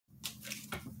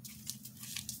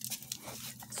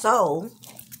So,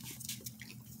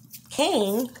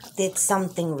 Cane did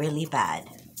something really bad.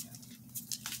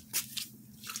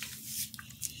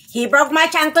 He broke my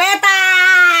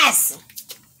chancletas!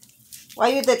 Why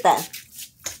you did that?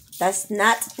 That's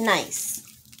not nice.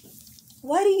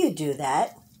 Why do you do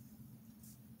that?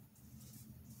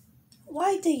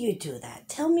 Why do you do that?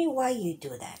 Tell me why you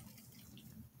do that.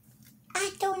 I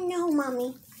don't know,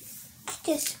 Mommy. I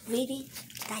just really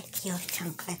like your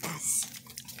chancletas.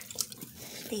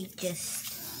 They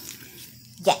just...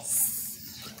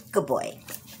 Yes. Good boy.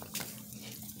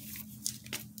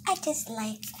 I just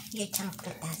like your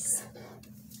chancletas.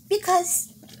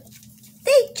 Because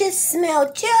they just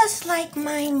smell just like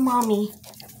my mommy.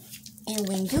 And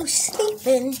when you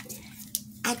sleeping,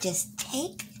 I just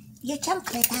take your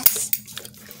chancletas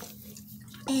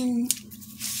and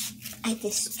I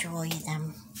destroy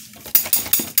them.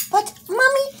 But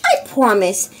Mommy, I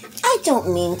promise, I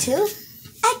don't mean to.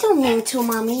 I don't mean to,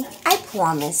 Mommy. I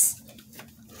promise.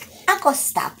 I go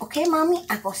stop, okay, Mommy?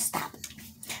 I go stop.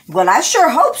 Well, I sure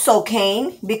hope so,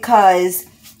 Cane, because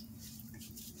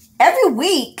every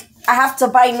week I have to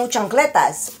buy new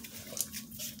chancletas.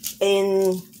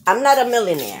 And I'm not a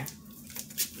millionaire.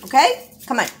 Okay?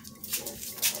 Come on.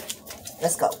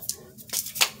 Let's go.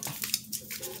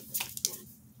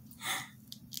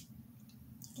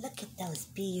 Look at those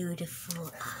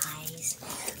beautiful eyes.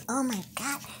 Oh my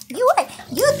God.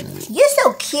 You're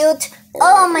so cute.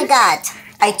 Oh my God.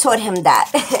 I taught him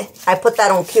that. I put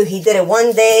that on cue. He did it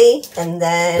one day and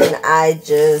then I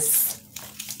just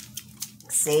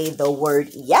say the word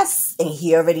yes. And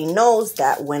he already knows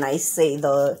that when I say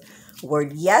the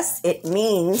word yes, it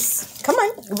means, come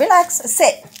on, relax,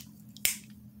 sit.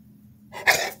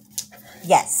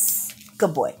 Yes,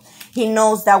 good boy. He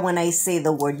knows that when I say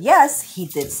the word yes, he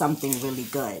did something really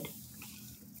good.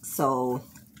 So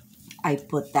I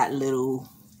put that little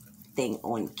thing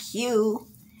on cue.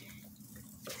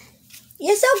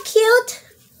 You're so cute.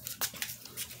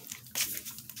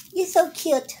 You're so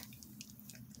cute.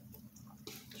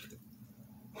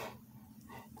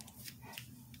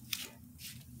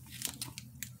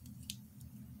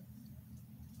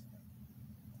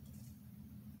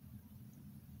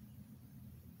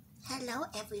 Hello,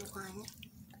 everyone.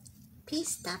 Please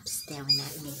stop staring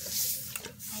at me.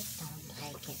 I don't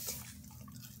like it.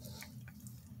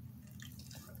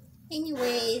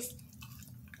 Anyways,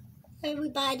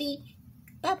 everybody,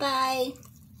 bye-bye.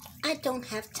 I don't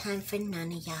have time for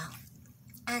none of y'all.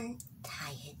 I'm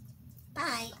tired.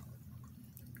 Bye.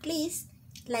 Please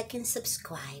like and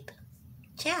subscribe.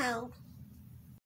 Ciao.